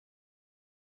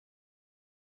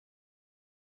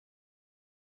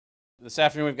This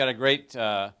afternoon we've got a great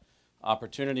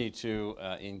opportunity to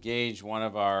engage one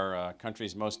of our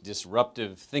country's most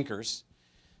disruptive thinkers,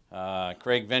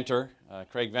 Craig Venter.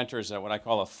 Craig Venter is what I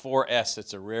call a 4S.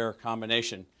 It's a rare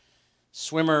combination.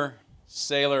 Swimmer,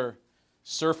 sailor,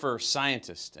 surfer,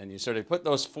 scientist. And you sort of put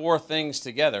those four things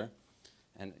together,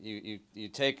 and you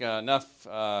take enough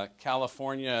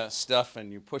California stuff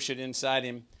and you push it inside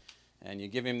him, and you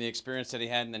give him the experience that he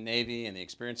had in the Navy and the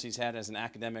experience he's had as an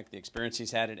academic, the experience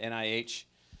he's had at NIH,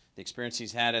 the experience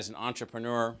he's had as an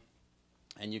entrepreneur,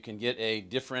 and you can get a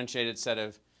differentiated set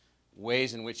of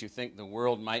ways in which you think the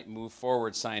world might move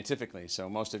forward scientifically. So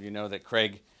most of you know that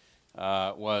Craig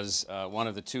was one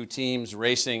of the two teams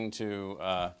racing to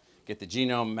get the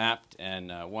genome mapped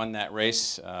and won that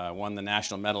race, won the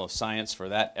National Medal of Science for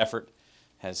that effort,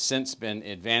 has since been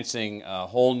advancing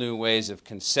whole new ways of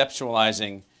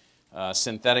conceptualizing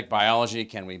synthetic biology.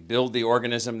 Can we build the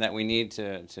organism that we need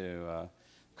to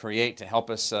create to help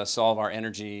us solve our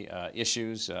energy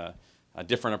issues? A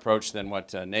different approach than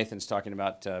what Nathan's talking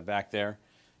about back there.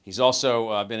 He's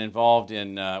also been involved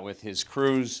in, with his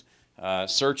crews,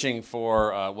 searching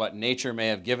for what nature may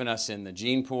have given us in the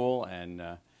gene pool, and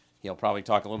he'll probably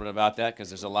talk a little bit about that because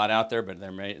there's a lot out there, but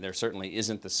there certainly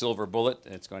isn't the silver bullet.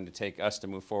 It's going to take us to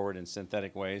move forward in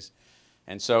synthetic ways.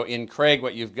 And so in Craig,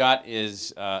 what you've got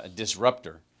is a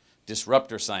disruptor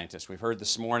scientist. We've heard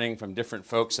this morning from different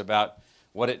folks about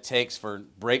what it takes for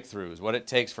breakthroughs, what it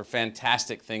takes for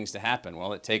fantastic things to happen.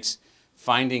 Well, it takes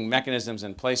finding mechanisms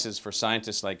and places for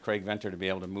scientists like Craig Venter to be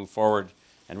able to move forward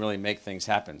and really make things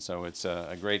happen. So it's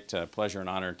a great pleasure and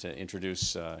honor to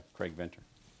introduce Craig Venter.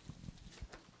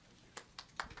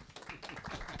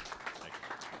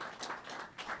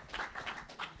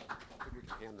 We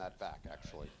can hand that back,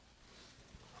 actually.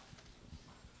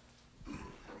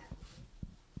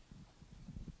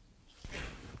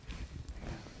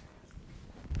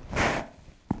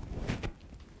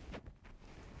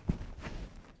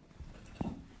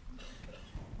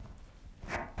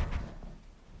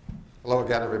 Hello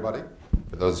again, everybody.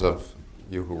 For those of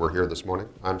you who were here this morning,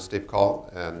 I'm Steve Coll,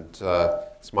 and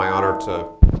it's my honor to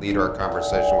lead our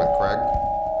conversation with Craig.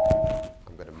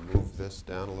 I'm going to move this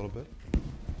down a little bit.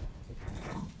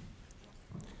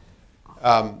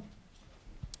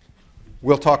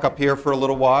 We'll talk up here for a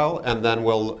little while, and then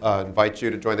we'll invite you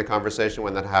to join the conversation.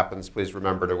 When that happens, please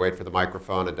remember to wait for the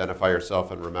microphone, identify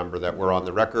yourself, and remember that we're on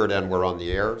the record and we're on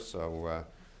the air, so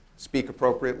speak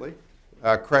appropriately.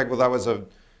 Craig, well, that was an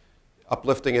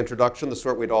uplifting introduction, the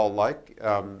sort we'd all like.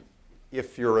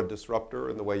 If you're a disruptor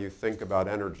in the way you think about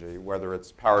energy, whether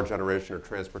it's power generation or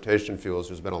transportation fuels,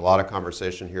 there's been a lot of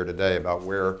conversation here today about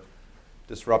where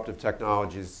disruptive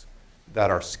technologies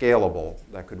that are scalable,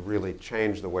 that could really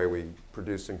change the way we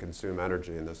produce and consume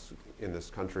energy in this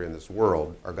country, in this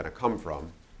world, are going to come from.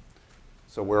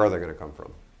 So where are they going to come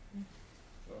from?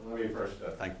 Well, let me first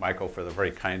thank Michael for the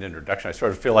very kind introduction. I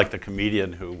sort of feel like the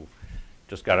comedian who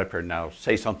just got up here now,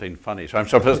 say something funny. So I'm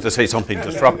supposed to say something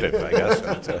disruptive, I guess.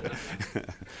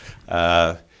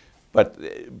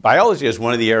 But biology is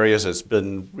one of the areas that's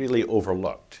been really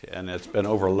overlooked. And it's been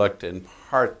overlooked in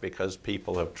part because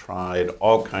people have tried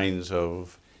all kinds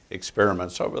of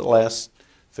experiments over the last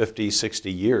 50,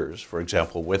 60 years, for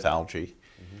example, with algae.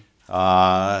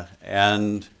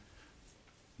 And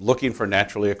looking for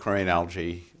naturally occurring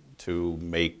algae to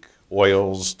make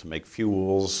oils, to make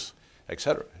fuels,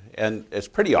 etc. And it's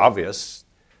pretty obvious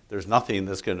there's nothing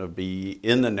that's going to be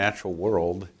in the natural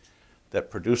world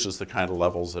that produces the kind of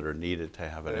levels that are needed to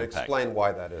have an impact. Explain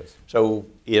why that is. So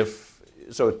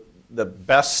the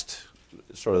best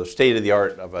sort of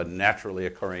state-of-the-art of a naturally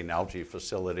occurring algae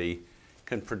facility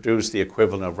can produce the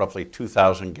equivalent of roughly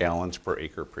 2,000 gallons per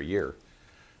acre per year,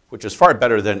 which is far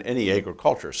better than any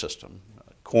agriculture system.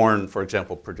 Corn, for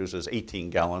example, produces 18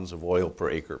 gallons of oil per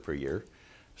acre per year.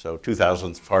 So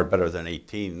 2,000 is far better than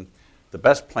 18. The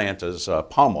best plant is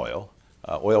palm oil,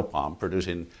 oil palm,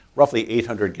 producing roughly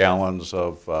 800 gallons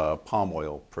of palm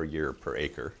oil per year per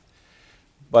acre.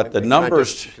 But the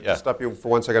numbers... Can I just stop you for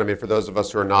 1 second? I mean, for those of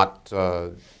us who are not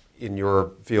in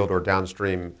your field or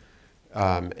downstream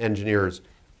engineers,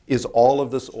 is all of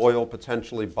this oil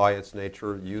potentially by its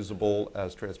nature usable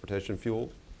as transportation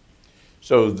fuel?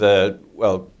 So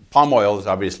palm oil is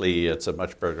obviously, it's a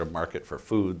much bigger market for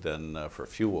food than for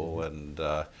fuel, and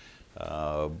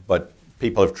but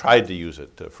people have tried to use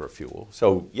it for fuel.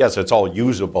 So yes, it's all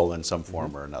usable in some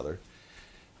form or another.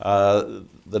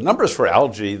 The numbers for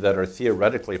algae that are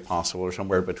theoretically possible are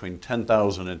somewhere between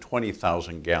 10,000 and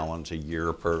 20,000 gallons a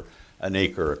year per an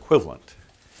acre equivalent.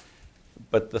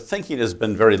 But the thinking has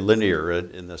been very linear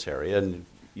in this area, and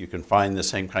you can find the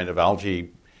same kind of algae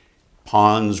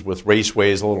ponds with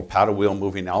raceways, a little paddle wheel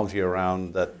moving algae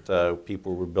around that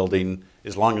people were building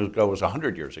as long ago as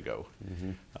 100 years ago,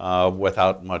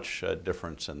 without much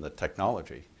difference in the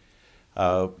technology.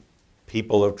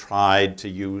 People have tried to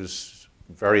use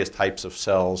various types of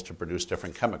cells to produce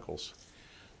different chemicals.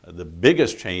 The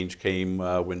biggest change came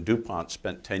when DuPont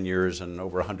spent 10 years and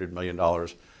over $100 million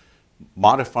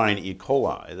modifying E.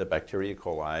 coli, the bacteria E.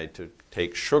 coli, to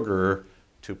take sugar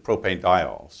to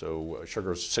propanediol. So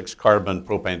sugar is 6-carbon,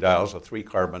 propanediol is a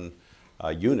 3-carbon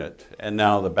unit, and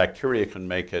now the bacteria can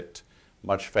make it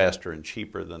much faster and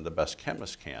cheaper than the best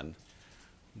chemists can.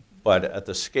 But at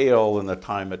the scale and the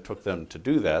time it took them to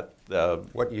do that.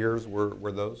 What years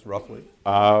were those, roughly?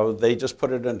 They just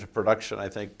put it into production, I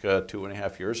think,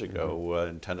 2.5 years ago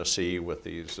in Tennessee with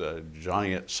these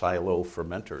giant silo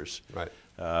fermenters. Right.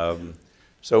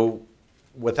 So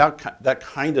without that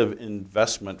kind of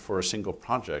investment for a single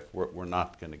project, we're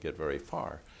not going to get very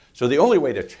far. So the only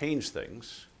way to change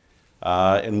things,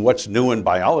 and what's new in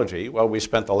biology, well, we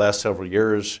spent the last several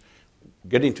years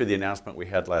getting to the announcement we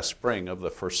had last spring of the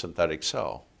first synthetic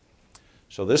cell.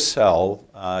 So this cell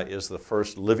is the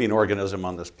first living organism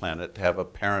on this planet to have a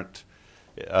parent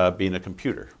being a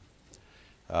computer.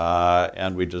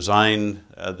 And we designed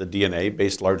the DNA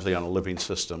based largely on a living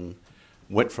system,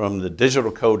 went from the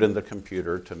digital code in the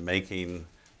computer to making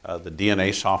the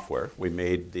DNA software. We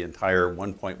made the entire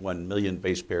 1.1 million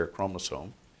base pair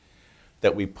chromosome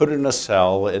that we put in a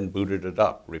cell and booted it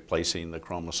up, replacing the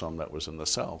chromosome that was in the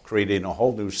cell, creating a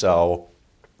whole new cell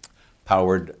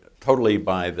powered totally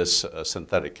by this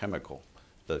synthetic chemical,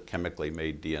 the chemically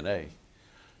made DNA.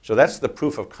 So that's the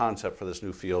proof of concept for this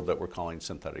new field that we're calling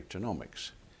synthetic genomics,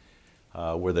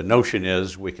 where the notion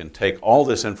is we can take all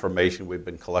this information we've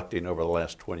been collecting over the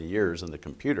last 20 years in the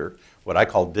computer, what I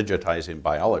call digitizing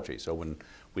biology. So when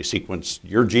we sequence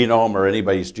your genome or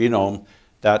anybody's genome,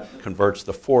 that converts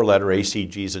the 4-letter A, C,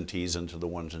 G's, and T's into the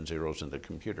 1s and 0s in the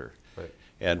computer. Right.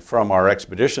 And from our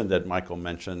expedition that Michael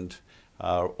mentioned,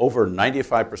 over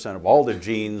 95% of all the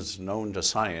genes known to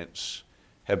science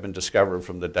have been discovered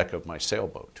from the deck of my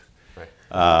sailboat.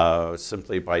 Right.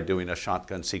 Simply by doing a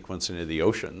shotgun sequence into the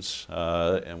oceans.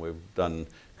 And we've done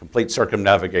complete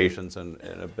circumnavigations and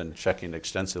have been checking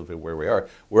extensively where we are.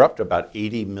 We're up to about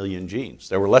 80 million genes.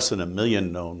 There were less than 1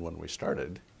 million known when we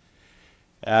started.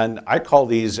 And I call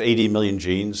these 80 million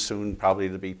genes soon probably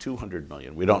to be 200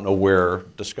 million. We don't know where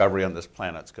discovery on this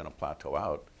planet is going to plateau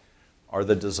out, are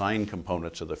the design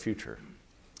components of the future.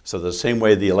 So the same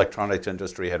way the electronics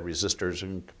industry had resistors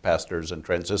and capacitors and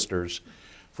transistors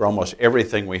for almost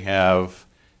everything we have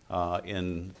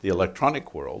in the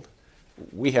electronic world,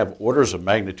 we have orders of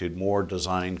magnitude more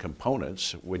design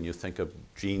components when you think of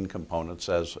gene components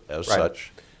as right.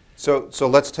 Such. So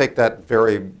let's take that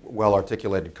very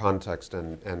well-articulated context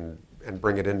and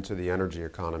bring it into the energy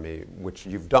economy, which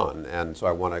you've done. And so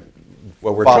I want to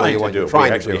well, we're trying to do. We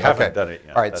actually haven't done it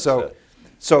yet. All right.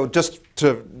 So just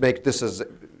to make this as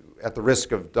at the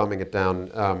risk of dumbing it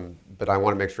down, but I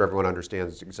want to make sure everyone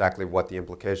understands exactly what the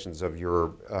implications of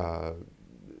your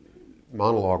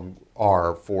monologue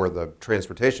are for the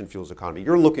transportation fuels economy.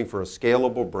 You're looking for a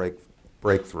scalable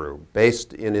breakthrough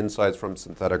based in insights from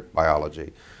synthetic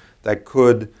biology that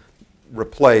could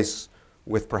replace,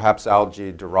 with perhaps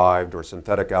algae-derived or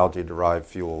synthetic algae-derived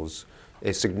fuels,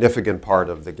 a significant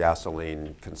part of the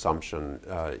gasoline consumption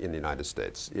in the United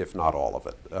States, if not all of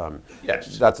it.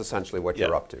 Yes. That's essentially what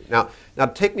you're up to. Now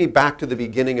take me back to the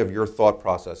beginning of your thought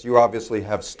process. You obviously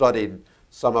have studied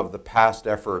some of the past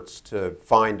efforts to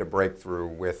find a breakthrough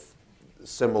with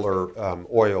similar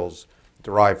oils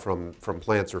derived from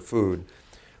plants or food.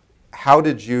 How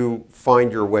did you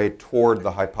find your way toward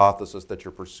the hypothesis that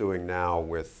you're pursuing now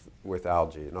with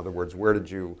algae? In other words, where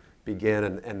did you begin,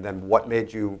 and then what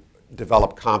made you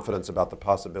develop confidence about the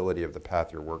possibility of the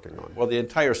path you're working on? Well, the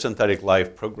entire Synthetic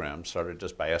Life program started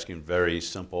just by asking very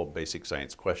simple basic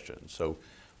science questions. So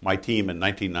my team in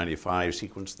 1995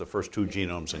 sequenced the first 2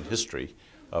 genomes in history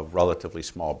of relatively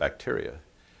small bacteria.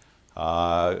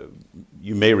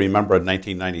 You may remember in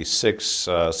 1996,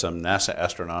 some NASA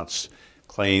astronauts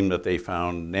claimed that they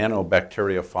found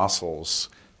nanobacteria fossils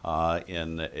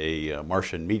in a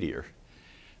Martian meteor.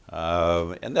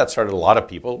 And that started a lot of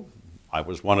people, I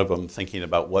was one of them, thinking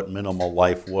about what minimal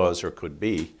life was or could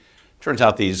be. Turns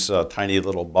out these tiny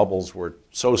little bubbles were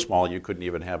so small you couldn't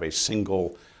even have a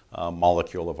single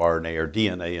molecule of RNA or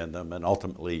DNA in them, and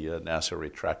ultimately NASA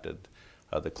retracted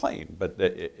the claim. But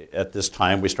at this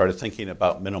time we started thinking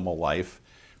about minimal life.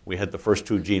 We had the first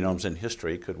 2 genomes in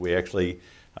history. Could we actually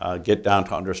get down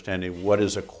to understanding what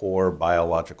is a core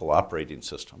biological operating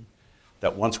system?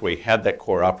 That once we had that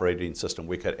core operating system,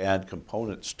 we could add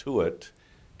components to it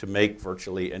to make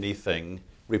virtually anything,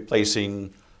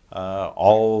 replacing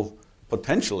all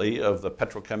potentially of the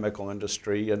petrochemical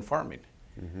industry and farming.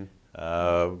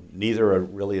 Neither are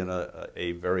really in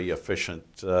a very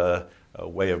efficient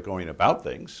way of going about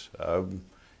things.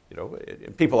 You know,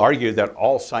 people argue that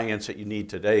all science that you need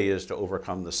today is to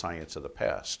overcome the science of the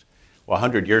past. Well,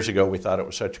 100 years ago, we thought it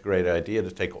was such a great idea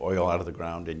to take oil out of the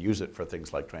ground and use it for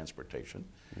things like transportation,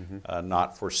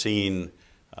 not foreseeing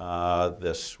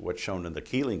this, what's shown in the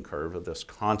Keeling curve, of this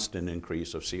constant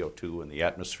increase of CO2 in the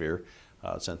atmosphere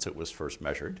since it was first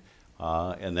measured.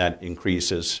 And that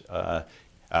increase is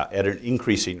at an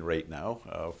increasing rate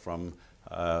now from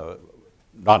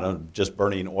not just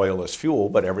burning oil as fuel,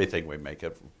 but everything we make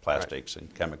of plastics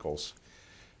and chemicals.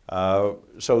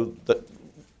 Also,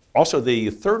 the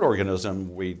third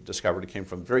organism we discovered came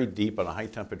from very deep on a high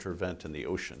temperature vent in the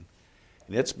ocean.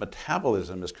 And its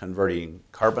metabolism is converting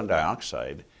carbon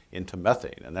dioxide into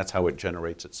methane, and that's how it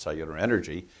generates its cellular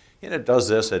energy. And it does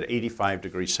this at 85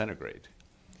 degrees centigrade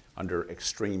under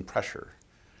extreme pressure.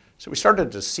 So we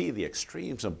started to see the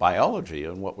extremes of biology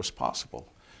and what was possible.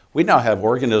 We now have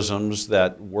organisms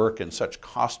that work in such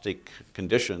caustic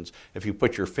conditions, if you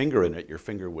put your finger in it, your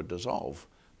finger would dissolve.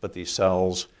 But these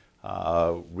cells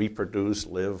reproduce,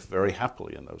 live very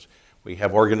happily in those. We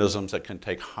have organisms that can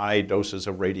take high doses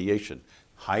of radiation,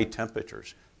 high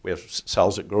temperatures. We have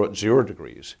cells that grow at 0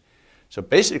 degrees. So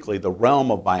basically, the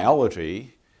realm of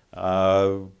biology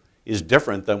is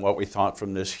different than what we thought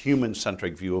from this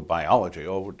human-centric view of biology.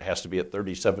 Oh, it has to be at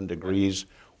 37 degrees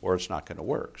or it's not going to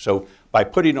work. So by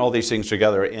putting all these things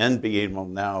together and being able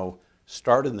to now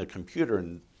start in the computer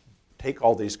and take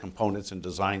all these components and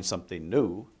design something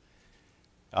new,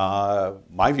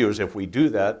 my view is if we do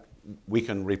that, we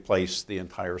can replace the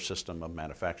entire system of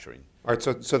manufacturing. All right,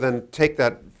 so then take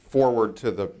that forward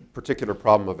to the particular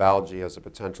problem of algae as a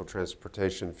potential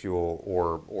transportation fuel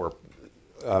or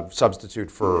substitute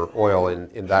for oil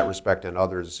in that respect and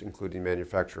others, including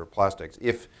manufacture of plastics.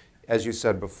 If, as you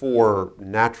said before,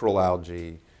 natural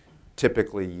algae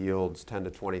typically yields 10 to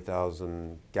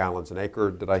 20,000 gallons an acre.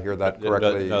 Did I hear that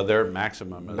correctly? No, their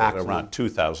maximum is around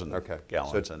 2,000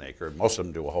 gallons an acre. Most of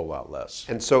them do a whole lot less.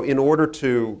 And so in order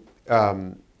to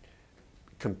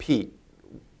compete,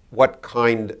 what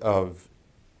kind of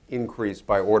increase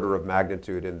by order of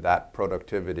magnitude in that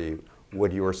productivity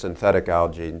would your synthetic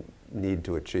algae need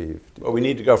to achieve? Well, we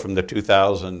need to go from the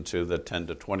 2,000 to the 10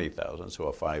 to 20,000, so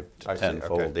a 5 to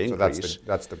 10-fold increase. So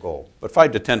that's the goal. But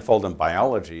 5 to 10-fold in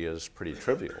biology is pretty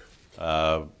trivial.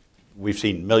 We've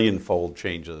seen million-fold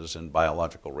changes in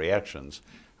biological reactions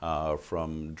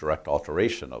from direct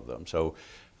alteration of them. So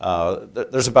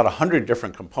there's about 100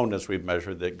 different components we've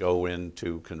measured that go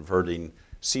into converting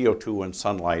CO2 and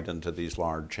sunlight into these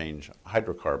large change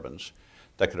hydrocarbons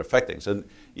that could affect things. And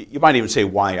you might even say,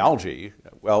 why algae?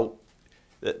 Well,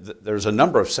 there's a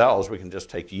number of cells. We can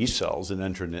just take yeast cells and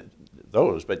enter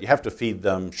those, but you have to feed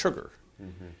them sugar.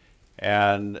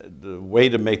 And the way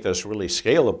to make this really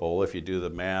scalable, if you do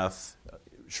the math,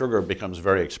 sugar becomes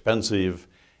very expensive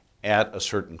at a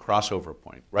certain crossover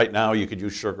point. Right now, you could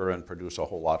use sugar and produce a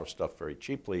whole lot of stuff very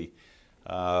cheaply,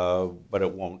 but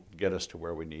it won't get us to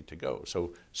where we need to go.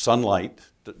 So sunlight,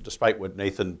 despite what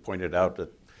Nathan pointed out,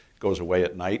 that goes away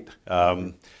at night,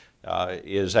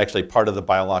 is actually part of the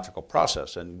biological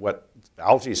process. And what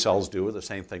algae cells do is the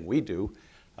same thing we do.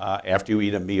 After you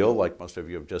eat a meal, like most of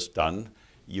you have just done,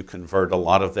 you convert a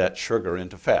lot of that sugar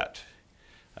into fat.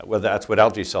 Well, that's what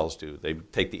algae cells do. They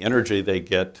take the energy they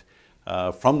get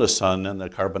from the sun and the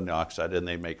carbon dioxide, and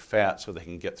they make fat so they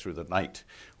can get through the night,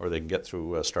 or they can get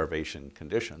through starvation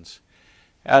conditions.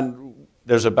 And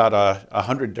there's about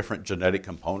 100 different genetic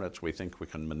components we think we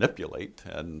can manipulate.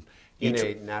 And in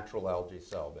a natural algae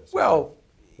cell, basically. Well,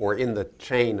 or in the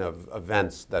chain of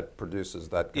events that produces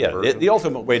that conversion? Yeah, the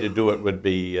ultimate way to do it would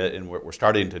be, and what we're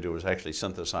starting to do is actually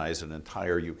synthesize an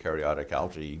entire eukaryotic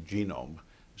algae genome,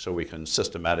 so we can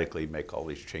systematically make all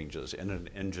these changes in an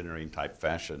engineering type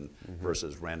fashion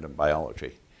versus random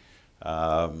biology.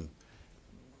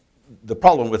 The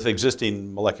problem with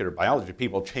existing molecular biology,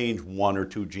 people change 1 or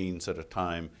 2 genes at a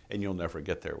time, and you'll never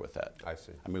get there with that. I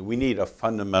see. I mean, we need a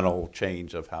fundamental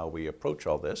change of how we approach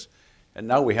all this, and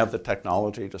now we have the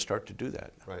technology to start to do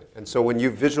that. Right, and so when you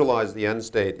visualize the end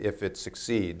state, if it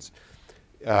succeeds,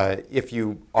 if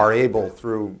you are able,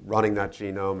 through running that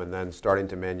genome and then starting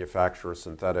to manufacture a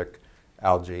synthetic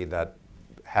algae that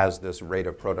has this rate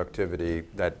of productivity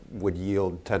that would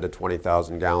yield 10 to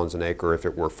 20,000 gallons an acre if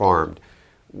it were farmed,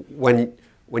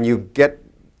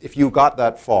 if you got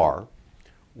that far,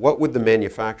 what would the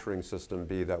manufacturing system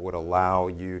be that would allow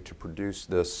you to produce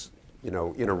this, in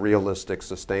a realistic,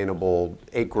 sustainable,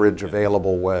 acreage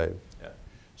available way?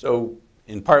 So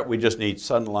in part, we just need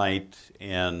sunlight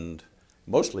and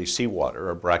mostly seawater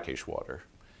or brackish water.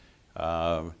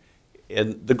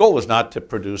 And the goal is not to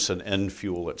produce an end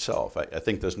fuel itself. I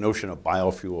think this notion of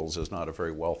biofuels is not a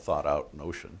very well thought out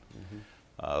notion.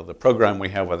 The program we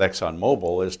have with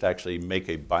ExxonMobil is to actually make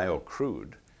a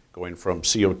biocrude, going from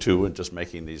CO2 and just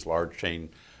making these large chain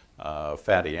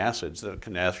fatty acids that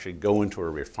can actually go into a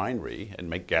refinery and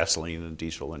make gasoline and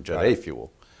diesel and Jet A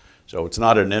fuel. So it's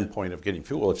not an endpoint of getting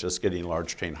fuel, it's just getting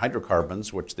large chain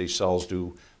hydrocarbons, which these cells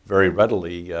do very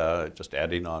readily, just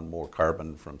adding on more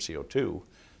carbon from CO2.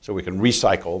 So we can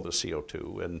recycle the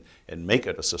CO2 and make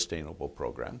it a sustainable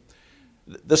program.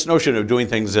 This notion of doing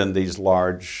things in these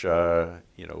large,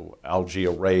 algae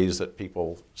arrays that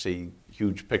people see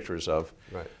huge pictures of,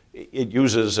 it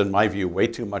uses, in my view, way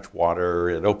too much water.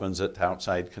 It opens it to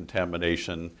outside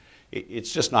contamination.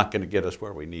 It's just not going to get us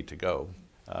where we need to go.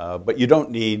 But you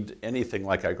don't need anything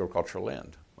like agricultural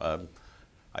land.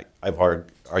 I've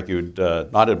argued,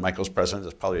 not in Michael's presence,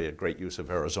 it's probably a great use of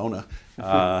Arizona,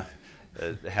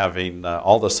 having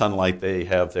all the sunlight they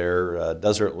have there,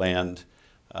 desert land,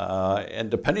 and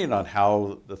depending on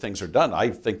how the things are done, I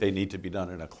think they need to be done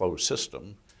in a closed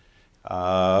system.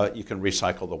 You can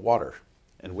recycle the water,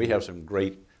 and we have some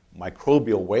great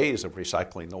microbial ways of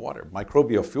recycling the water.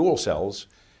 Microbial fuel cells,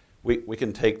 we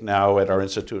can take now at our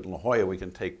institute in La Jolla, we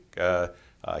can take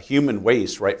human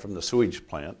waste right from the sewage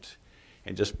plant,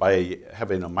 and just by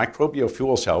having a microbial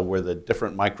fuel cell where the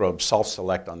different microbes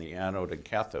self-select on the anode and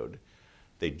cathode,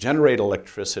 they generate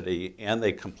electricity and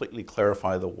they completely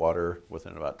clarify the water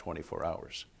within about 24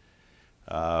 hours.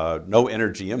 No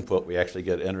energy input, we actually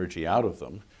get energy out of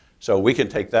them. So we can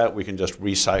take that, we can just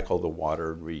recycle the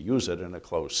water and reuse it in a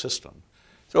closed system.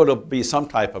 So it'll be some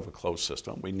type of a closed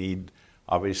system. We need,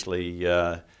 obviously,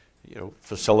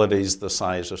 facilities the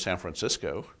size of San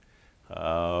Francisco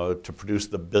to produce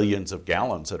the billions of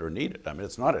gallons that are needed. I mean,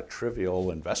 it's not a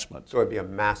trivial investment. So it'd be a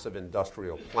massive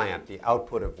industrial plant, the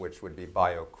output of which would be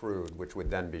biocrude, which would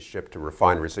then be shipped to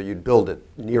refineries. So you'd build it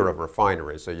near a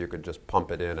refinery, so you could just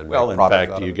pump it in and make products out of it. Well, in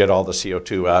fact, you get all the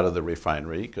CO2 out of the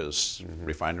refinery, because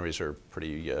refineries are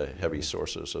pretty heavy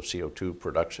sources of CO2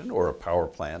 production, or a power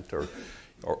plant,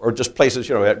 or just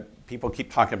places, people keep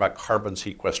talking about carbon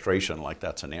sequestration like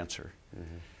that's an answer.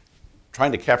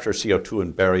 Trying to capture CO2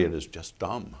 and bury it is just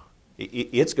dumb.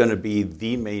 It's going to be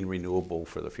the main renewable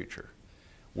for the future.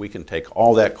 We can take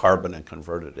all that carbon and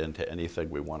convert it into anything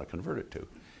we want to convert it to.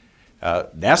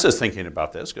 NASA's thinking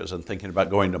about this, because I'm thinking about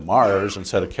going to Mars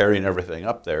instead of carrying everything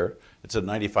up there. It's a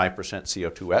 95%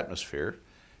 CO2 atmosphere.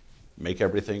 Make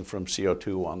everything from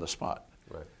CO2 on the spot.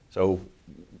 Right. So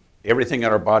everything in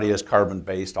our body is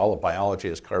carbon-based. All of biology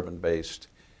is carbon-based.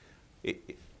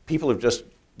 People have just,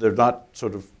 they're not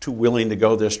sort of too willing to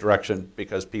go this direction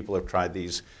because people have tried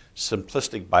these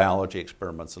simplistic biology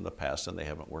experiments in the past and they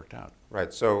haven't worked out.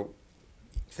 Right. So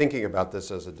thinking about this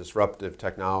as a disruptive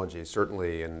technology,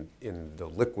 certainly in the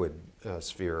liquid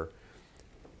sphere,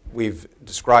 we've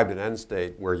described an end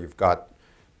state where you've got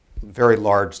very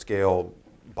large-scale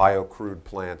biocrude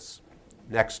plants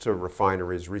next to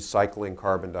refineries, recycling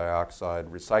carbon dioxide,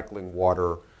 recycling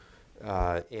water,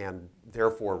 and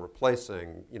therefore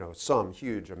replacing, some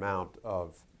huge amount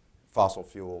of fossil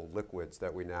fuel liquids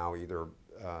that we now either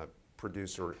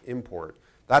produce or import.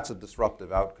 That's a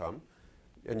disruptive outcome,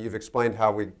 and you've explained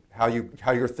how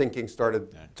your thinking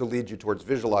started to lead you towards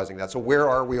visualizing that. So where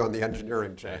are we on the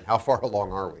engineering chain? How far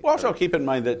along are we? Well, also keep in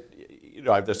mind that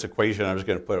I have this equation I was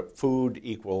going to put up: food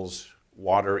equals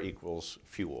water equals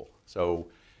fuel. So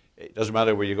it doesn't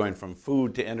matter where you're going from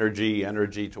food to energy,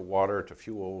 energy to water to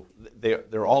fuel.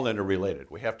 They're all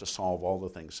interrelated. We have to solve all the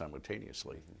things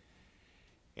simultaneously.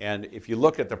 And if you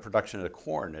look at the production of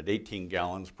corn at 18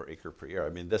 gallons per acre per year, I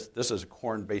mean, this is a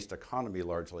corn-based economy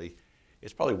largely.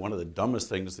 It's probably one of the dumbest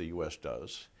things the U.S.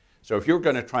 does. So if you're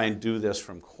going to try and do this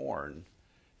from corn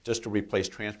just to replace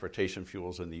transportation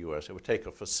fuels in the U.S., it would take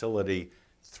a facility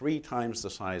 3 times the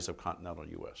size of continental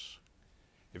U.S.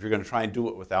 If you're going to try and do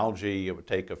it with algae, it would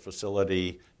take a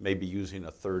facility maybe using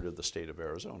 1/3 of the state of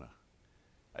Arizona.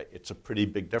 It's a pretty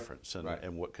big difference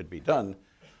in what could be done.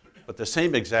 But the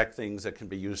same exact things that can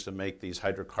be used to make these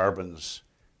hydrocarbons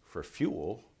for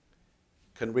fuel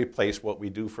can replace what we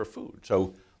do for food.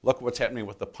 So look what's happening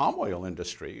with the palm oil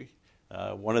industry.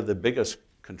 One of the biggest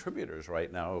contributors right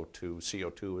now to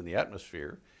CO2 in the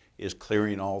atmosphere is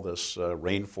clearing all this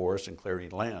rainforest and clearing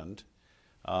land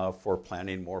for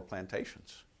planting more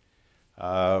plantations.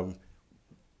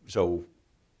 So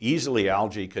easily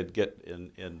algae could get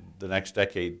in the next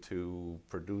decade to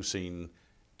producing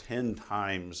 10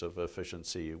 times of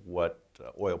efficiency what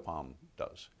oil palm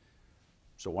does.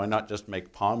 So why not just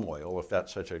make palm oil if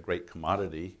that's such a great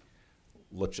commodity?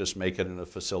 Let's just make it in a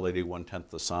facility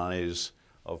 1/10 the size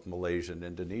of Malaysia and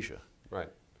Indonesia. Right.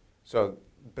 So,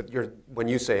 but when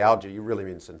you say algae, you really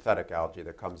mean synthetic algae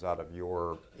that comes out of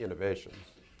your innovations.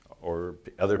 Or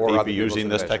other people using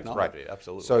this technology, right.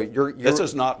 Absolutely. So this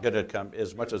is not going to come,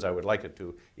 as much as I would like it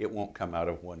to, it won't come out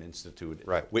of one institute.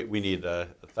 Right. We need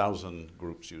 1,000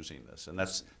 groups using this, and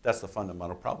that's the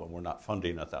fundamental problem. We're not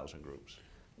funding 1,000 groups.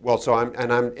 Well, so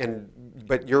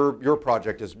but your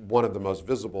project is one of the most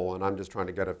visible, and I'm just trying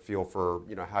to get a feel for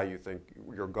how you think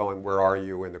you're going. Where are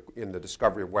you in the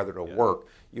discovery of whether it'll work?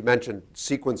 You mentioned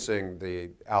sequencing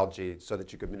the algae so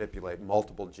that you could manipulate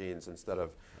multiple genes instead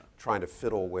of trying to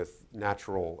fiddle with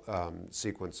natural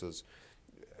sequences.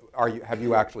 Have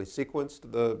you actually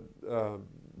sequenced the?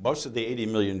 Most of the 80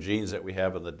 million genes that we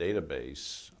have in the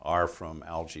database are from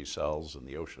algae cells in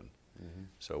the ocean. Mm-hmm.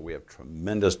 So we have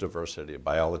tremendous diversity of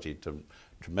biology,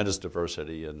 tremendous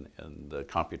diversity in the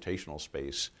computational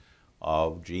space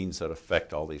of genes that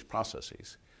affect all these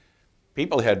processes.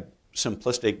 People had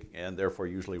simplistic and therefore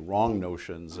usually wrong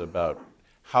notions about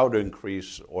how to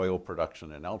increase oil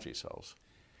production in algae cells.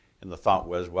 And the thought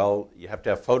was, well, you have to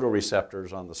have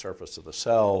photoreceptors on the surface of the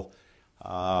cell.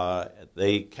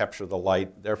 They capture the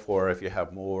light. Therefore, if you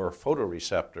have more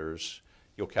photoreceptors,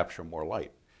 you'll capture more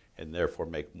light and therefore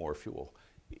make more fuel.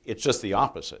 It's just the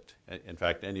opposite. In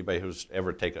fact, anybody who's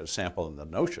ever taken a sample in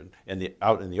the ocean,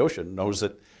 out in the ocean, knows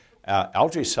that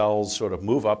algae cells sort of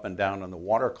move up and down in the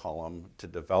water column to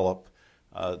develop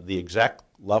the exact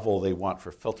level they want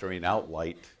for filtering out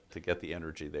light to get the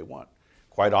energy they want.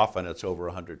 Quite often it's over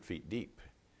 100 feet deep.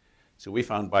 So we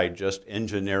found by just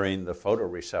engineering the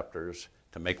photoreceptors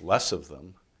to make less of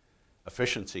them,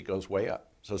 efficiency goes way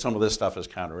up. So some of this stuff is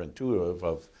counterintuitive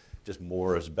of just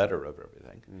more is better of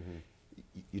everything. Mm-hmm.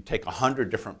 You take 100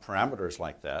 different parameters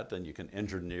like that, and you can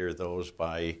engineer those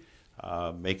by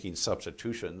making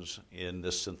substitutions in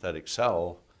this synthetic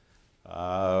cell.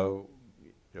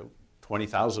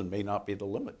 20,000 may not be the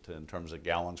limit in terms of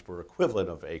gallons per equivalent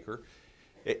of acre.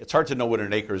 It's hard to know what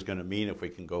an acre is going to mean if we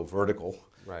can go vertical,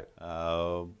 right?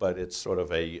 But it's sort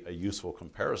of a useful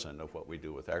comparison of what we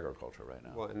do with agriculture right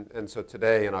now. Well, and so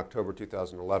today in October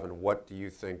 2011, what do you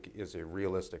think is a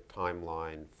realistic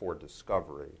timeline for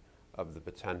discovery of the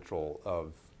potential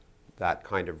of that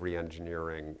kind of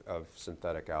re-engineering of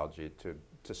synthetic algae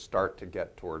to start to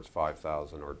get towards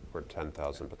 5,000 or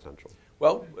 10,000 potential?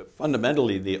 Well,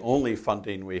 fundamentally, the only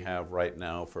funding we have right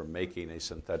now for making a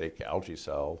synthetic algae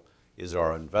cell is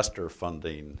our investor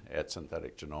funding at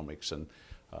Synthetic Genomics and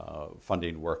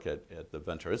funding work at the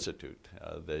Venter Institute.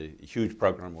 The huge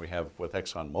program we have with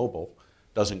ExxonMobil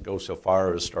doesn't go so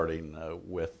far as starting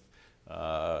with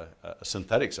a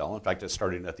synthetic cell. In fact, it's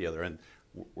starting at the other end.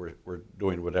 We're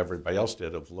doing what everybody else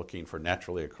did of looking for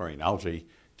naturally occurring algae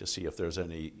to see if there's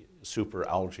any super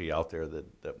algae out there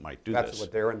that might do this. That's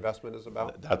what their investment is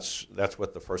about? That's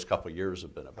what the first couple of years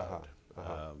have been about.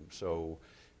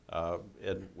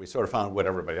 And we sort of found what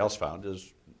everybody else found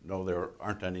is, no, there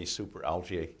aren't any super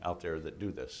algae out there that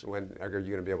do this. When are you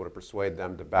going to be able to persuade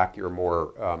them to back your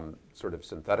more sort of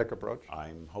synthetic approach?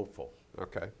 I'm hopeful.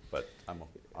 Okay. But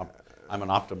I'm an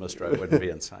optimist, or I wouldn't be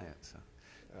in science.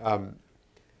 So.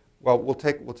 Well, we'll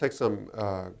take some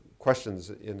questions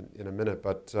in a minute,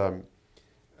 but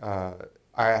I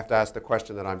have to ask the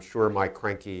question that I'm sure my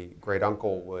cranky great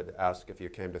uncle would ask if you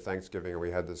came to Thanksgiving and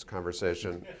we had this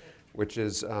conversation, which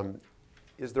is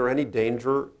there any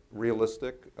danger,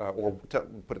 realistic, or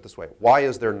put it this way, why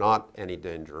is there not any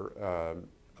danger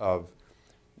of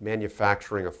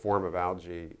manufacturing a form of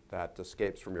algae that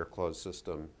escapes from your closed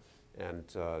system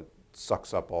and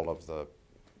sucks up all of the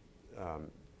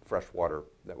fresh water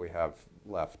that we have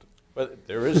left? But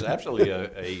there is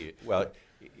absolutely well,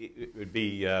 it would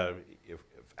be if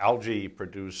algae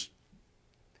produced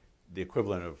the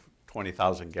equivalent of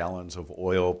 20,000 gallons of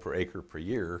oil per acre per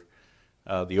year,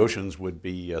 the oceans would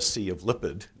be a sea of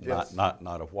lipid, yes, not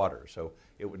of water. So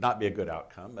it would not be a good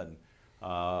outcome. And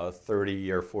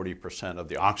 30 or 40% of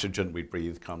the oxygen we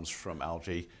breathe comes from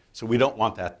algae. So we don't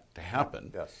want that to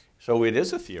happen. Yes. So it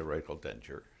is a theoretical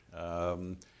danger.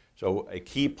 So a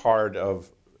key part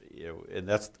of, and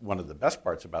that's one of the best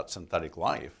parts about synthetic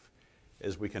life,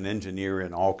 is we can engineer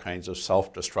in all kinds of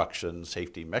self-destruction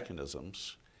safety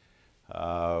mechanisms.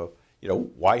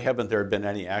 Why haven't there been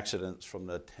any accidents from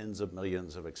the tens of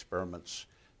millions of experiments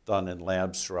done in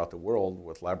labs throughout the world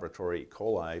with laboratory E.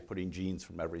 coli putting genes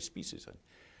from every species in?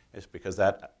 It's because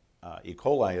that E.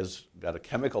 coli has got a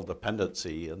chemical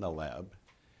dependency in the lab,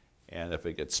 and if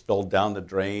it gets spilled down the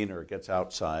drain or it gets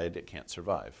outside, it can't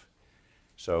survive.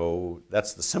 So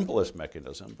that's the simplest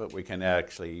mechanism, but we can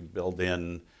actually build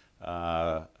in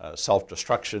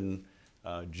self-destruction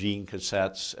gene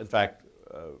cassettes. In fact,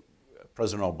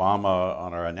 President Obama,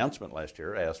 on our announcement last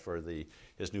year, asked for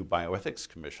his new bioethics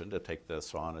commission to take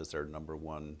this on as their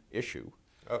 #1 issue.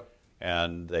 Oh.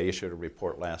 And they issued a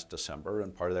report last December,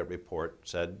 and part of that report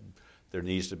said there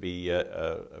needs to be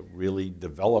a really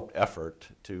developed effort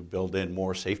to build in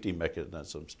more safety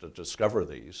mechanisms to discover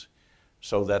these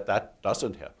so that that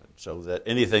doesn't happen, so that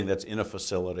anything that's in a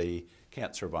facility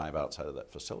can't survive outside of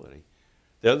that facility.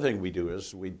 The other thing we do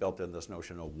is we built in this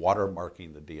notion of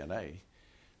watermarking the DNA.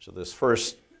 So this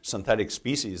first synthetic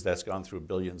species that's gone through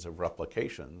billions of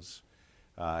replications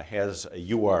has a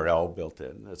URL built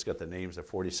in. It's got the names of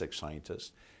 46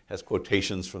 scientists, has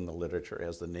quotations from the literature,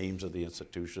 has the names of the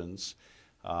institutions,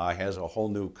 has a whole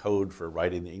new code for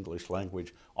writing the English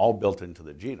language, all built into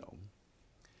the genome.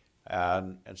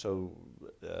 And so...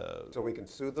 so we can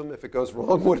sue them if it goes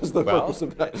wrong? What is the purpose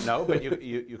of that? No, but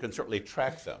you can certainly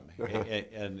track them.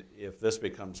 And if this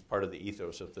becomes part of the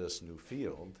ethos of this new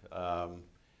field,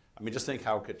 I mean, just think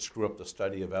how it could screw up the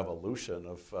study of evolution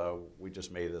if we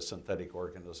just made a synthetic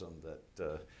organism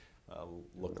that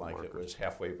looked like it was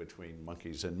halfway between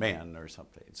monkeys and man or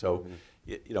something. So,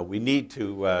 you know, we need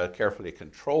to carefully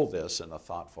control this in a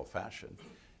thoughtful fashion.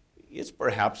 It's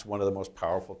perhaps one of the most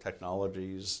powerful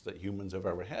technologies that humans have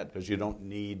ever had, because you don't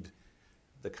need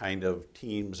the kind of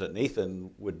teams that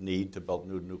Nathan would need to build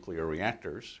new nuclear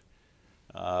reactors.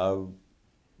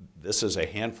 This is a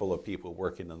handful of people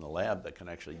working in the lab that can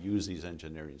actually use these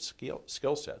engineering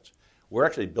skill sets. We're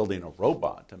actually building a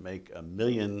robot to make 1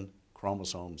 million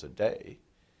chromosomes a day.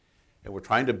 And we're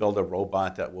trying to build a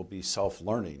robot that will be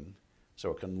self-learning,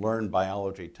 so it can learn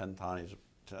biology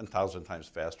 10,000 times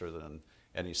faster than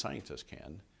any scientist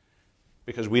can,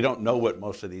 because we don't know what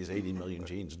most of these 80 million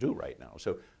genes do right now.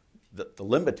 So the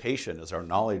limitation is our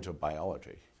knowledge of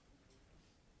biology.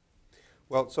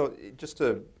 Well, so just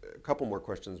a couple more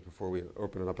questions before we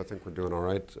open it up. I think we're doing all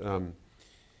right.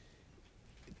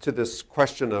 To this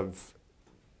question of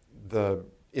the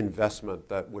investment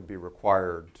that would be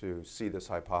required to see this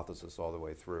hypothesis all the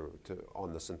way through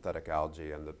on the synthetic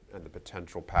algae and the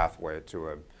potential pathway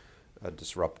to a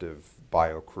disruptive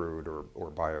biocrude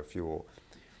or biofuel.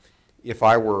 If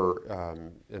I were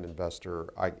an investor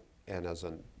and as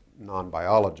a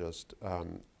non-biologist,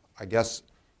 I guess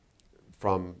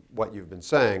from what you've been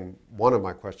saying, one of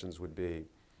my questions would be,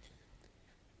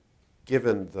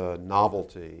 given the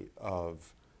novelty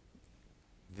of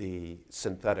the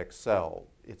synthetic cell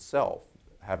itself,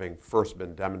 having first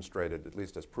been demonstrated, at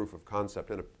least as proof of concept,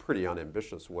 in a pretty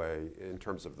unambitious way in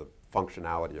terms of the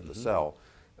functionality of the cell,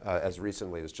 as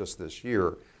recently as just this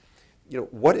year, you know,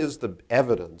 what is the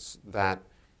evidence that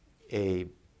a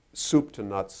soup to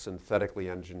nuts synthetically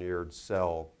engineered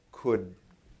cell could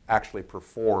actually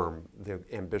perform the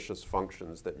ambitious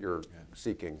functions that you're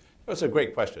seeking? That's a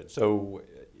great question. So,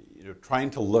 you know,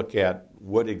 trying to look at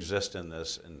what exists in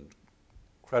this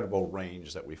incredible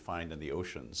range that we find in the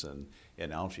oceans and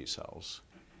in algae cells.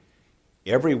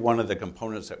 Every one of the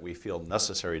components that we feel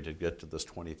necessary to get to this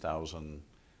 20,000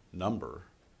 number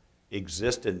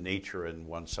exist in nature in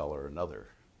one cell or another.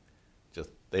 Just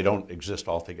they don't exist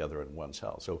all together in one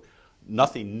cell. So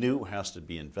nothing new has to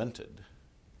be invented.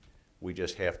 We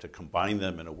just have to combine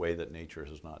them in a way that nature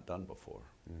has not done before.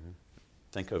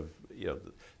 Think of, you know,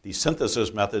 these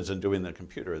synthesis methods in doing the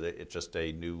computer. It's just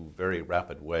a new, very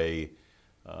rapid way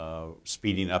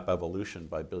speeding up evolution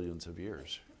by billions of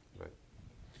years. Right.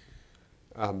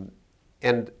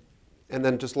 And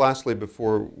then just lastly,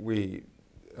 before we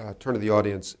turn to the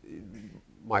audience,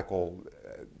 Michael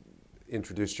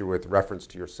introduced you with reference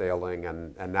to your sailing,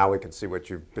 and now we can see what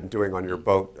you've been doing on your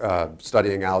boat,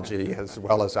 studying algae, as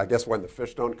well as, I guess, when the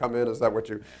fish don't come in. Is that what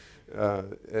you?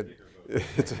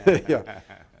 Yeah.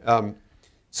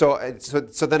 So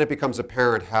then it becomes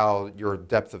apparent how your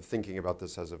depth of thinking about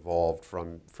this has evolved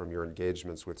from your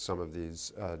engagements with some of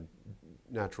these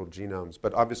natural genomes.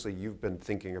 But obviously, you've been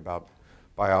thinking about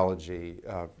biology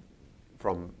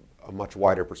from a much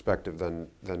wider perspective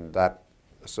than that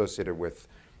associated with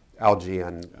algae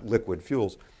and liquid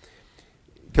fuels.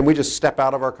 Can we just step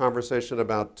out of our conversation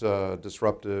about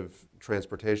disruptive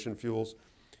transportation fuels?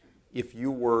 If you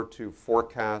were to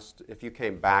forecast, if you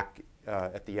came back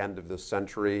at the end of this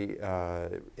century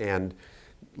and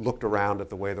looked around at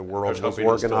the way the world was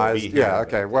organized. Yeah,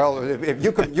 okay. Well, if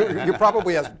you could, you're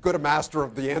probably as good a master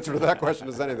of the answer to that question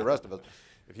as any of the rest of us.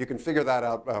 If you can figure that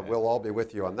out, we'll all be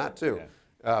with you on that too.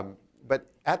 But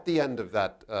at the end of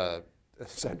that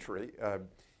century,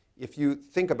 if you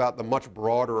think about the much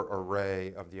broader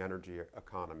array of the energy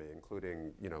economy,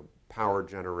 including, you know, power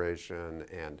generation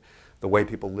and the way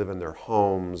people live in their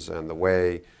homes and the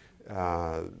way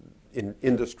in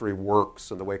industry works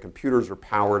and the way computers are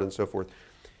powered and so forth,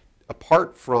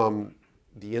 apart from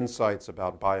the insights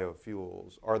about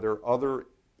biofuels, are there other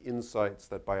insights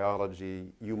that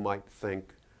biology you might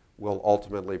think will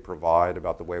ultimately provide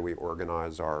about the way we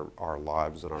organize our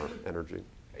lives and our energy?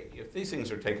 If these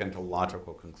things are taken to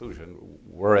logical conclusion,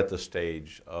 we're at the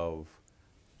stage of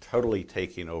totally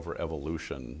taking over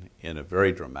evolution in a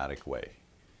very dramatic way.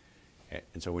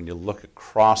 And so when you look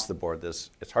across the board,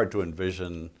 it's hard to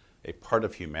envision a part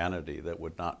of humanity that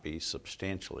would not be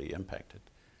substantially impacted.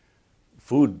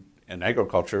 Food and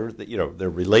agriculture, you know, they're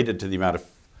related to the amount of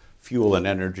fuel and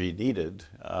energy needed.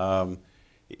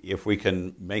 If we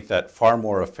can make that far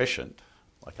more efficient,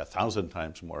 like 1,000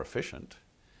 times more efficient,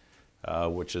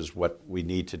 which is what we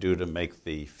need to do to make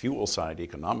the fuel side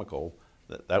economical,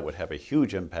 that would have a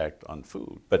huge impact on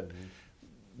food. But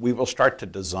we will start to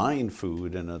design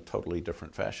food in a totally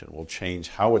different fashion. We'll change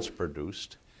how it's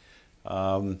produced.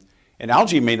 And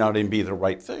algae may not even be the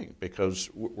right thing, because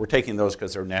we're taking those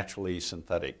because they're naturally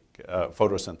synthetic,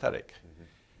 photosynthetic.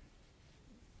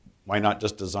 Why not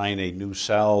just design a new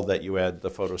cell that you add the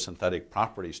photosynthetic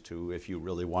properties to if you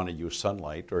really want to use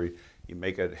sunlight, or you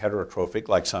make it heterotrophic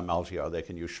like some algae are. They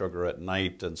can use sugar at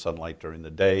night and sunlight during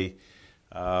the day.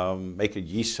 Make a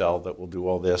yeast cell that will do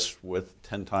all this with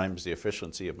 10 times the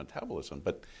efficiency of metabolism.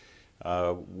 But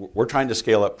we're trying to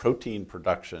scale up protein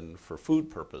production for food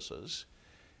purposes.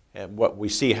 And what we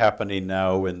see happening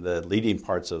now in the leading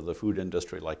parts of the food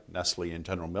industry, like Nestle and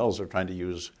General Mills, are trying to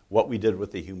use what we did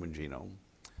with the human genome,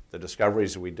 the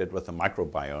discoveries that we did with the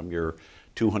microbiome, your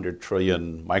 200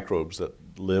 trillion microbes that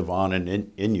live on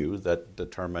and in you that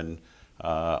determine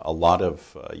a lot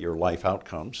of your life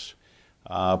outcomes.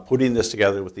 Putting this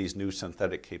together with these new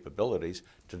synthetic capabilities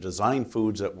to design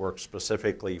foods that work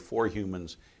specifically for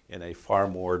humans in a far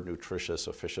more nutritious,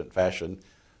 efficient fashion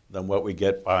than what we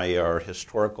get by our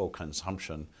historical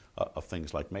consumption of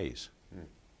things like maize.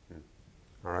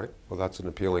 All right. Well, that's an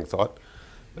appealing thought.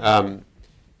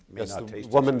 Yes, the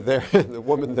woman there, the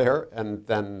woman there, and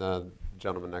then the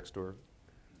gentleman next to her.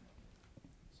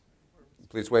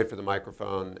 Please wait for the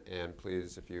microphone, and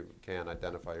please, if you can,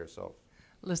 identify yourself.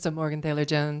 Lisa Morgan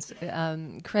Taylor-Jones.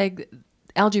 Craig,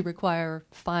 algae require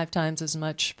 5 times as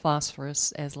much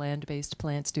phosphorus as land-based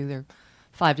plants do. They're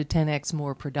 5 to 10x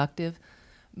more productive.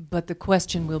 But the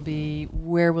question will be,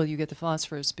 where will you get the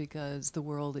phosphorus, because the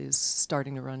world is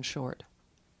starting to run short?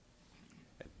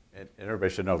 And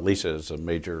everybody should know Lisa is a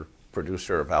major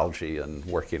producer of algae and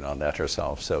working on that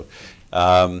herself. So,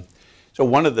 so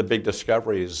one of the big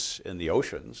discoveries in the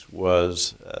oceans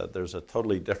was there's a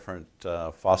totally different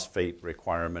phosphate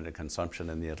requirement and consumption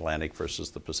in the Atlantic versus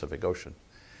the Pacific Ocean.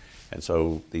 And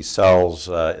so these cells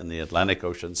in the Atlantic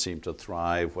Ocean seem to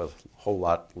thrive with a whole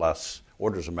lot less,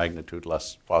 orders of magnitude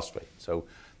less phosphate. So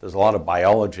there's a lot of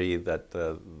biology that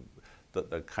the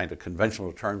kind of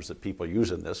conventional terms that people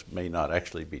use in this may not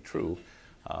actually be true.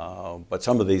 But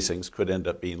some of these things could end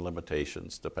up being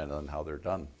limitations depending on how they're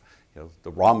done. You know,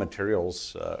 the raw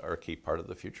materials are a key part of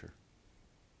the future.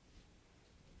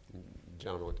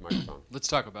 Gentleman with the microphone. Let's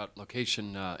talk about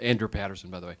location. Andrew Patterson,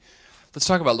 by the way. Let's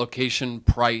talk about location,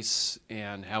 price,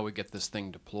 and how we get this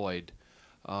thing deployed.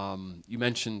 You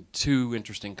mentioned 2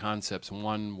 interesting concepts.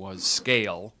 One was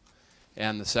scale,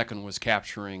 and the second was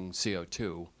capturing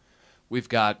CO2. We've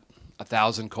got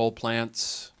 1,000 coal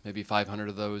plants. Maybe 500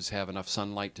 of those have enough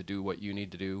sunlight to do what you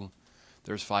need to do.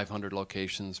 There's 500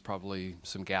 locations, probably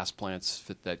some gas plants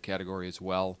fit that category as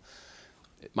well.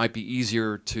 It might be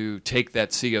easier to take that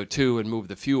CO2 and move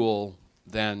the fuel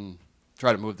than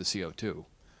try to move the CO2.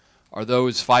 Are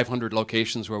those 500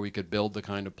 locations where we could build the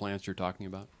kind of plants you're talking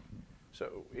about?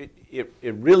 So it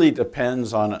really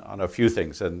depends on a few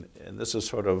things, and this is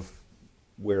sort of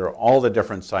where all the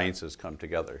different sciences come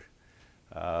together.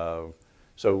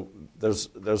 So there's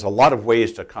a lot of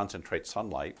ways to concentrate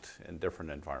sunlight in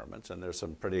different environments, and there's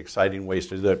some pretty exciting ways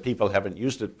to do that. People haven't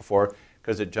used it before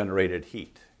because it generated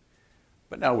heat.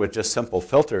 But now with just simple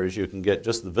filters, you can get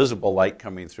just the visible light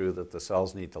coming through that the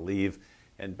cells need to leave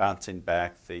and bouncing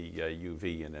back the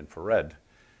UV and infrared.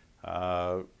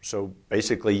 So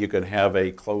basically you can have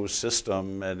a closed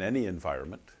system in any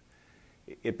environment.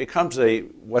 It becomes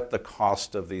what the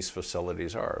cost of these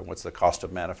facilities are, what's the cost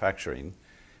of manufacturing.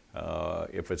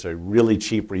 If it's a really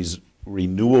cheap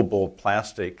renewable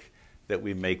plastic that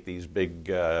we make these big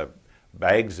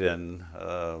bags in,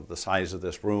 the size of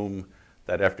this room,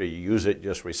 that after you use it,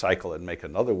 just recycle it and make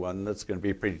another one, that's going to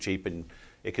be pretty cheap, and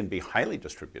it can be highly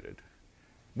distributed.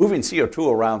 Moving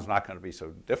CO2 around is not going to be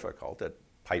so difficult. It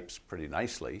pipes pretty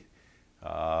nicely.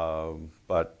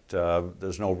 But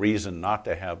there's no reason not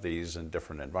to have these in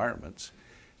different environments.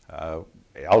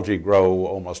 Algae grow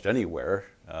almost anywhere.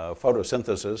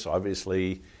 Photosynthesis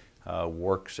obviously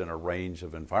works in a range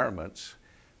of environments,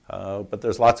 but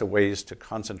there's lots of ways to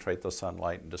concentrate the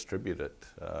sunlight and distribute it.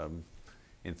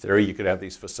 In theory, you could have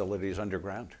these facilities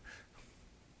underground.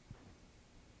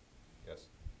 Yes.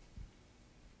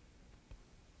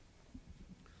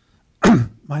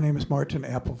 My name is Martin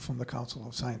Apple from the Council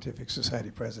of Scientific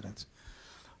Society Presidents.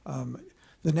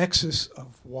 The nexus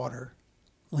of water,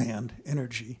 land,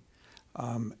 energy,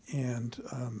 and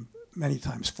many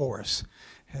times forests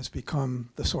has become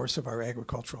the source of our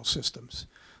agricultural systems.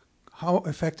 How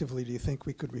effectively do you think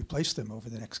we could replace them over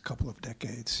the next couple of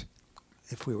decades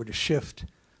if we were to shift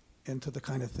into the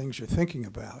kind of things you're thinking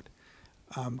about?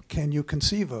 Can you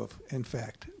conceive of, in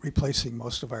fact, replacing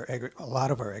a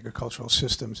lot of our agricultural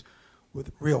systems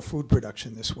with real food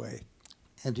production this way?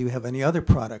 And do you have any other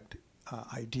product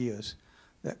ideas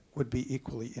that would be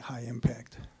equally high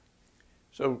impact?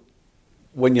 So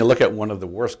when you look at one of the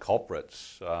worst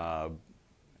culprits,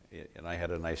 and I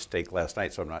had a nice steak last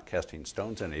night, so I'm not casting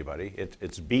stones at anybody,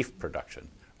 it's beef production,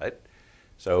 right?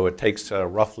 So it takes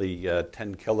roughly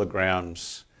 10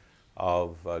 kilograms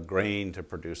of grain to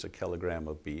produce a kilogram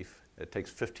of beef. It takes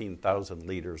 15,000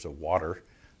 liters of water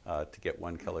to get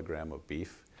 1 kilogram of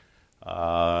beef.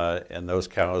 And those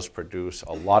cows produce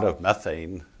a lot of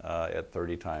methane at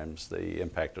 30 times the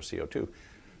impact of CO2.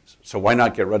 So why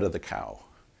not get rid of the cow?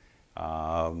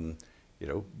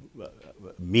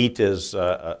 Meat is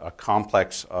a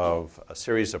complex of a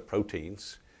series of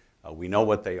proteins. We know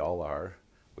what they all are.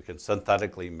 We can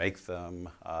synthetically make them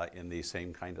in these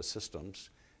same kind of systems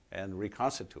and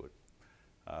reconstitute.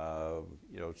 So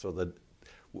that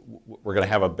we're going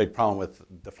to have a big problem with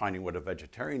defining what a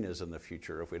vegetarian is in the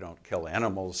future if we don't kill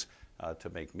animals to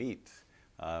make meat.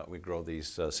 We grow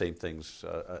these same things,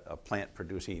 a plant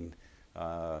producing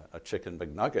a chicken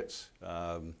McNuggets.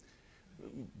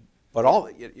 But all,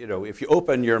 if you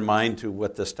open your mind to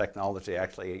what this technology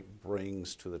actually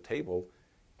brings to the table,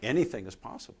 anything is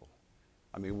possible.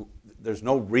 I mean, there's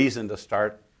no reason to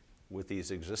start with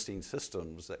these existing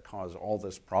systems that cause all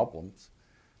these problems.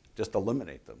 Just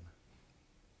eliminate them.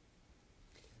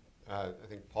 I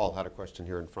think Paul had a question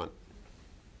here in front.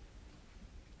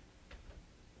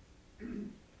 So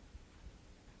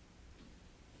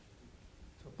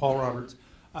Paul Roberts.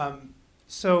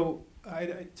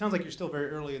 It sounds like you're still very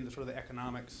early in the sort of the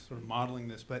economics, sort of modeling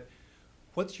this, but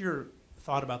what's your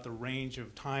thought about the range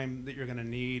of time that you're going to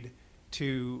need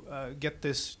to get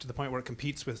this to the point where it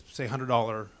competes with, say,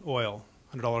 $100 oil,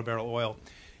 $100 barrel oil?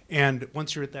 And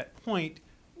once you're at that point,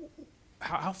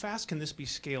 how fast can this be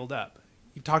scaled up?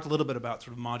 You've talked a little bit about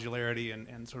sort of modularity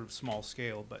and sort of small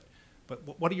scale, but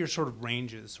what are your sort of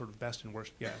ranges, sort of best and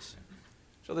worst guess?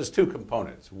 So there's two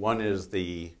components. One is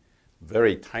the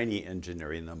very tiny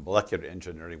engineering, the molecular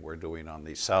engineering we're doing on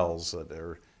these cells that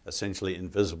are essentially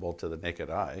invisible to the naked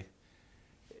eye.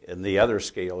 And the other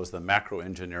scale is the macro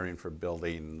engineering for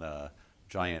building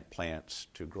giant plants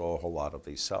to grow a whole lot of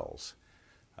these cells.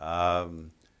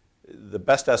 The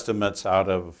best estimates out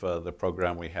of the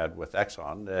program we had with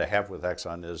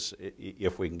Exxon, is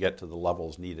if we can get to the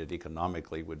levels needed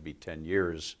economically would be 10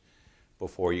 years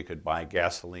before you could buy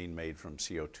gasoline made from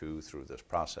CO2 through this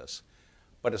process.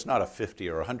 But it's not a 50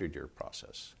 or 100-year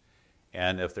process.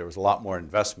 And if there was a lot more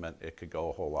investment, it could go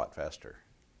a whole lot faster.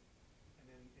 And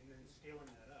then scaling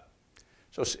that up.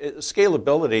 So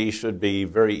scalability should be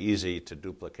very easy to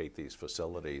duplicate these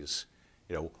facilities.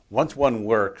 Once one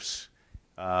works,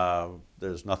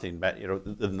 there's nothing bad.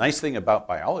 The nice thing about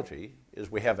biology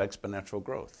is we have exponential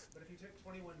growth. But if you take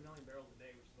 21 million barrels a day,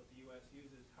 which is what the U.S.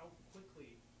 uses, how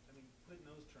quickly, I mean, put in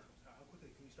those terms, how quickly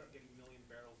can you start getting a million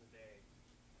barrels a day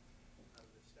out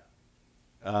of this stuff?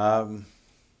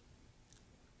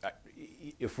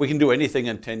 If we can do anything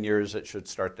in 10 years, it should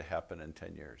start to happen in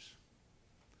 10 years.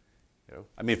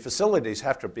 I mean, facilities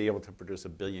have to be able to produce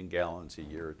 1 billion gallons a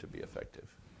year to be effective.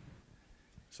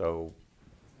 So,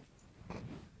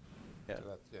 yeah. So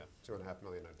that's, 2.5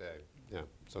 million a day. Yeah,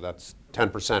 so that's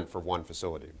 10% for one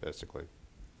facility, basically.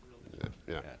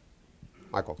 Yeah.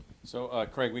 Michael. So,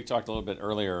 Craig, we talked a little bit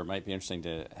earlier. It might be interesting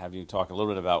to have you talk a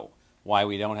little bit about why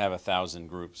we don't have 1,000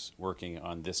 groups working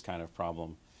on this kind of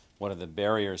problem. What are the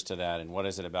barriers to that, and what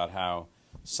is it about how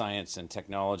science and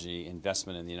technology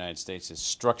investment in the United States is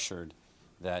structured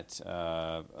that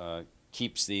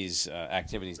keeps these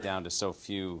activities down to so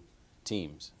few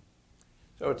teams?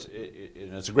 So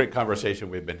it's a great conversation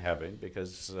we've been having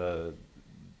because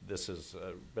this has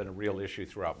been a real issue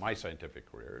throughout my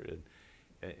scientific career.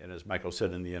 And as Michael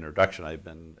said in the introduction, I've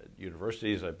been at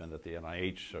universities, I've been at the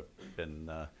NIH, I've been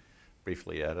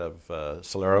briefly out of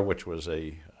Solera, which was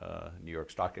a New York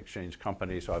Stock Exchange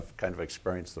company, so I've kind of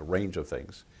experienced the range of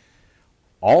things.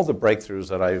 All the breakthroughs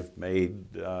that I've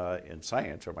made in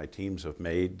science, or my teams have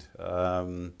made,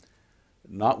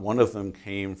 not one of them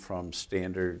came from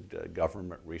standard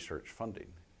government research funding.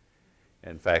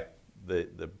 In fact,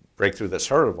 the breakthrough that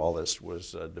started all this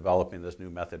was developing this new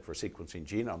method for sequencing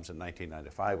genomes in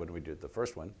 1995 when we did the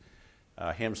first one.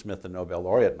 Ham Smith, the Nobel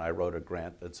laureate, and I wrote a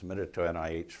grant and submitted to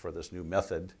NIH for this new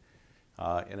method,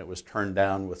 and it was turned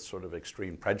down with sort of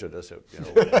extreme prejudice.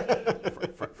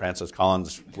 Francis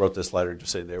Collins wrote this letter to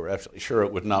say they were absolutely sure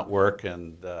it would not work,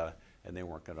 and they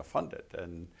weren't going to fund it.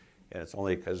 And it's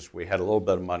only because we had a little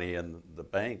bit of money in the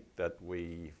bank that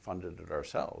we funded it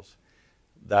ourselves.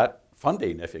 That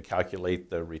funding, if you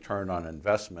calculate the return on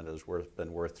investment, has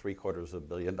been worth $750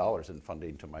 million in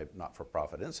funding to my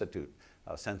not-for-profit institute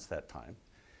since that time.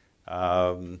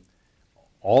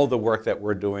 All the work that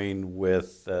we're doing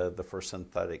with the first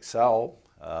synthetic cell,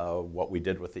 what we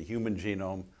did with the human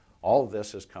genome, all of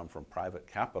this has come from private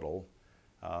capital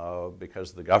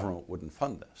because the government wouldn't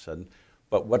fund this.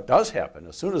 But what does happen,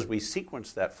 as soon as we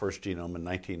sequenced that first genome in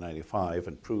 1995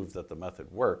 and proved that the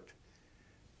method worked,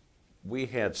 we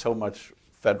had so much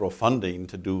federal funding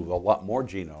to do a lot more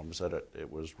genomes that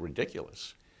it was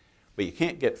ridiculous. But you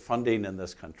can't get funding in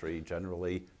this country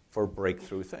generally for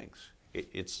breakthrough things.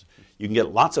 You can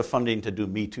get lots of funding to do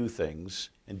Me Too things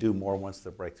and do more once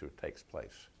the breakthrough takes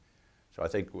place. So I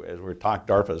think as we're talking,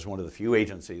 DARPA is one of the few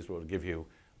agencies that will give you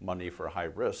money for high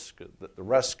risk. The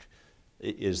risk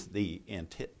is the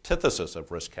antithesis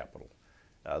of risk capital.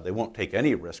 They won't take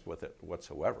any risk with it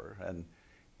whatsoever.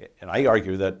 And I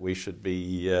argue that we should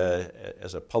be,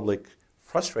 as a public,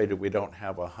 frustrated we don't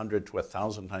have 100 to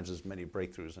 1,000 times as many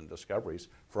breakthroughs and discoveries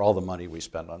for all the money we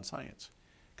spend on science.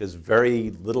 Because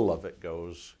very little of it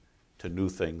goes to new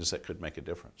things that could make a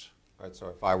difference. Right, so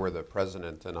if I were the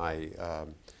president and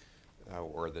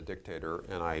or the dictator,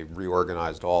 and I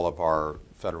reorganized all of our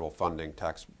federal funding,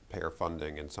 taxpayer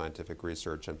funding in scientific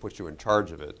research and put you in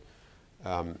charge of it,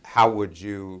 how would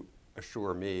you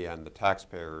assure me and the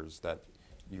taxpayers that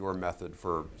your method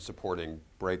for supporting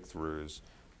breakthroughs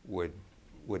would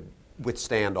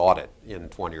withstand audit in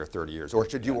 20 or 30 years? Or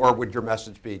would your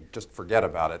message be just forget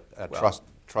about it,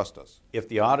 trust us? If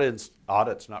the audit's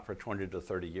not for 20 to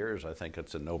 30 years, I think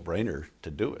it's a no-brainer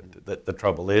to do it. The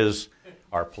trouble is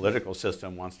our political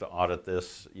system wants to audit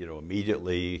this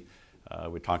immediately.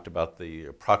 We talked about the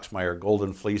Proxmire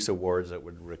Golden Fleece Awards that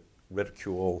would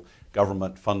ridicule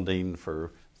government funding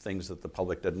for things that the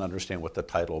public didn't understand what the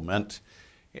title meant.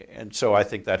 And so I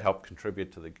think that helped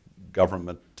contribute to the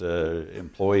government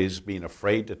employees being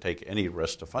afraid to take any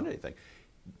risk to fund anything.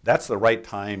 That's the right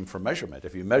time for measurement.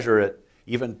 If you measure it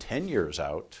even 10 years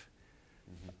out,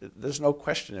 there's no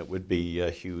question it would be a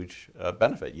huge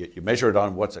benefit. You measure it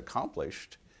on what's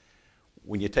accomplished.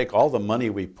 When you take all the money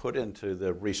we put into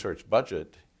the research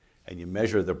budget and you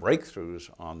measure the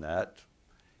breakthroughs on that,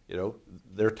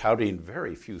 they're touting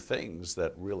very few things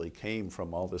that really came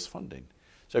from all this funding.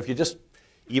 So if you just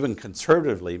even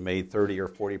conservatively made 30 or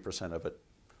 40% of it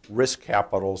risk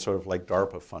capital, sort of like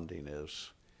DARPA funding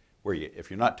is, where if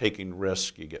you're not taking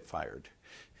risk, you get fired.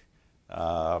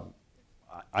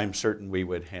 I'm certain we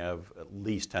would have at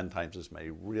least 10 times as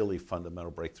many really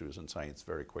fundamental breakthroughs in science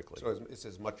very quickly. So it's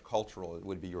as much cultural, it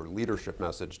would be your leadership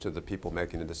message to the people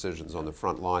making the decisions on the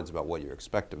front lines about what you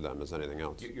expect of them as anything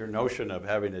else. Your notion of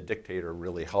having a dictator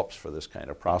really helps for this kind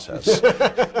of process.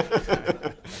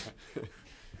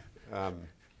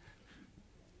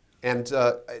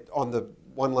 On the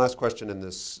one last question in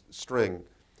this string,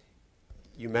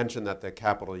 you mentioned that the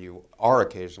capital you are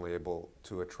occasionally able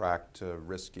to attract to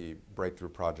risky breakthrough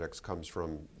projects comes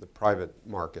from the private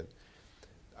market.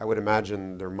 I would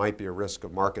imagine there might be a risk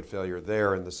of market failure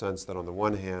there in the sense that on the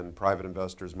one hand, private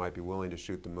investors might be willing to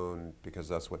shoot the moon because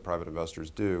that's what private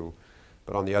investors do.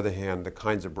 But on the other hand, the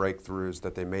kinds of breakthroughs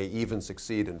that they may even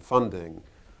succeed in funding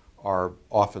are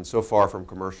often so far from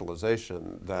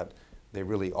commercialization that they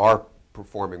really are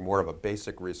performing more of a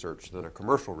basic research than a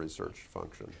commercial research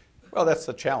function. Well, that's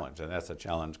the challenge, and that's the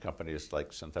challenge companies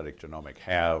like Synthetic Genomic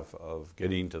have of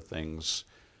getting to things,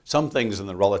 some things in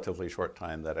the relatively short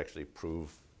time that actually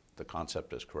prove the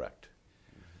concept is correct.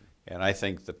 And I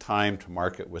think the time to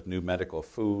market with new medical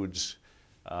foods,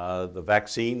 the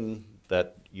vaccine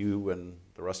that you and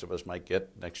the rest of us might get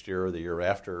next year or the year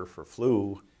after for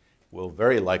flu will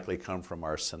very likely come from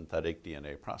our synthetic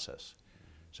DNA process.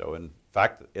 So in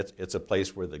fact, it's a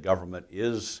place where the government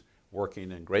is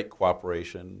working in great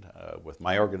cooperation with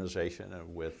my organization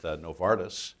and with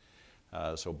Novartis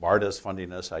So BARDA is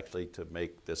funding us actually to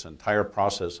make this entire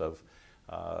process of,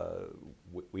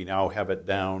 we now have it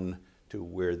down to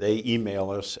where they email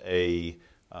us a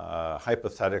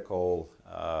hypothetical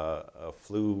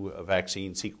flu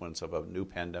vaccine sequence of a new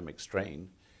pandemic strain.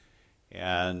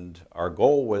 And our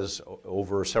goal was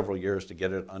over several years to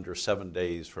get it under 7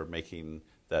 days for making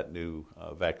that new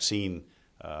vaccine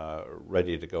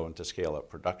ready to go into scale-up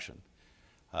production.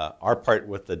 Our part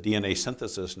with the DNA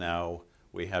synthesis now,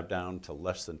 we have down to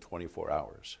less than 24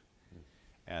 hours.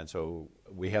 And so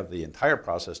we have the entire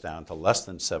process down to less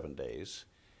than 7 days.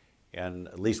 And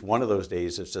at least one of those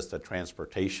days is just the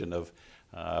transportation of,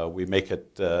 we make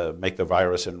the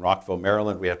virus in Rockville,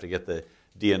 Maryland. We have to get the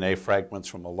DNA fragments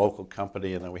from a local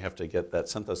company, and then we have to get that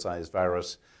synthesized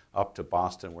virus up to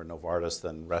Boston, where Novartis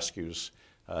then rescues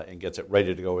and gets it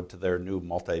ready to go into their new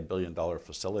multi-billion-dollar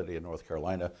facility in North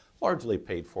Carolina, largely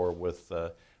paid for with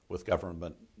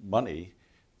government money.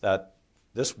 That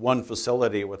this one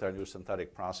facility with our new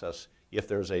synthetic process, if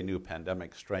there's a new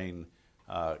pandemic strain,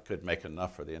 could make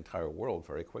enough for the entire world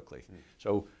very quickly.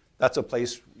 So that's a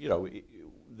place, you know,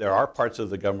 there are parts of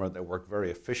the government that work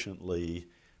very efficiently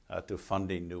to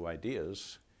funding new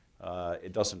ideas.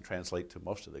 It doesn't translate to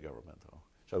most of the government, though.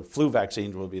 So flu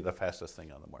vaccines will be the fastest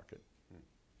thing on the market.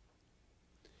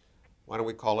 Why don't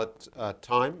we call it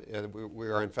time? We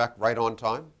are, in fact, right on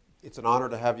time. It's an honor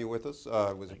to have you with us.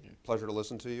 It was a pleasure to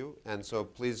listen to you. And so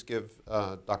please give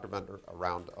Dr. Venter a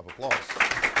round of applause.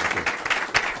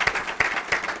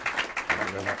 Thank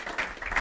you very much.